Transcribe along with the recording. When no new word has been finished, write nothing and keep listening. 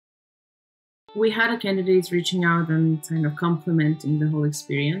We had a candidates reaching out and kind of complimenting the whole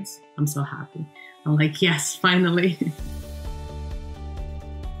experience. I'm so happy. I'm like, yes, finally.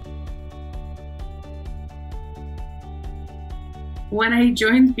 When I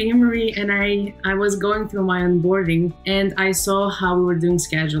joined Beamery and I was going through my onboarding and I saw how we were doing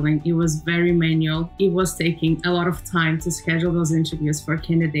scheduling, it was very manual. It was taking a lot of time to schedule those interviews for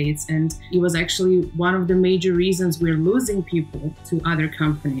candidates. And it was actually one of the major reasons we're losing people to other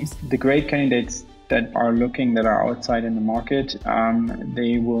companies. The great candidates that are looking, that are outside in the market,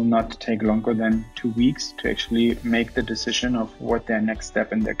 they will not take longer than 2 weeks to actually make the decision of what their next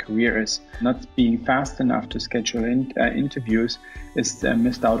step in their career is. Not being fast enough to schedule interviews is a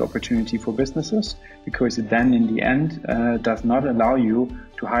missed out opportunity for businesses, because it then in the end does not allow you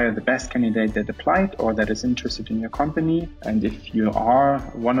to hire the best candidate that applied or that is interested in your company. And if you are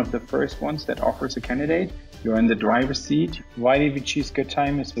one of the first ones that offers a candidate, you're in the driver's seat. Why did we choose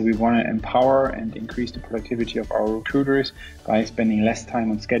GoodTime? Is that we want to empower and increase the productivity of our recruiters by spending less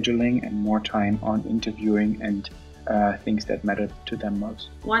time on scheduling and more time on interviewing and things that matter to them most.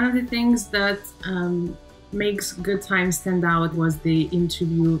 One of the things that makes GoodTime stand out was the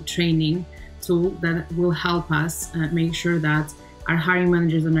interview training tool that will help us make sure that our hiring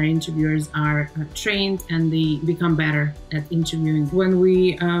managers and our interviewers are trained and they become better at interviewing. When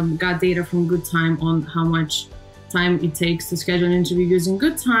we got data from GoodTime on how much time it takes to schedule an interview using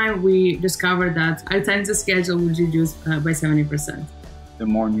GoodTime, we discovered that our time to schedule was reduced by 70%. The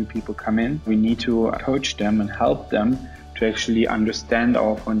more new people come in, we need to coach them and help them to actually understand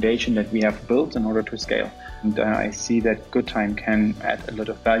our foundation that we have built in order to scale. And I see that GoodTime can add a lot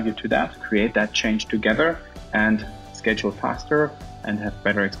of value to that, create that change together and schedule faster and have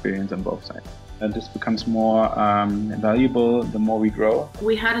better experience on both sides. This becomes more valuable the more we grow.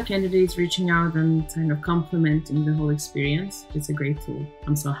 We had a candidates reaching out and kind of complimenting the whole experience. It's a great tool.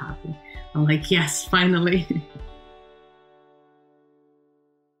 I'm so happy. I'm like, yes, finally.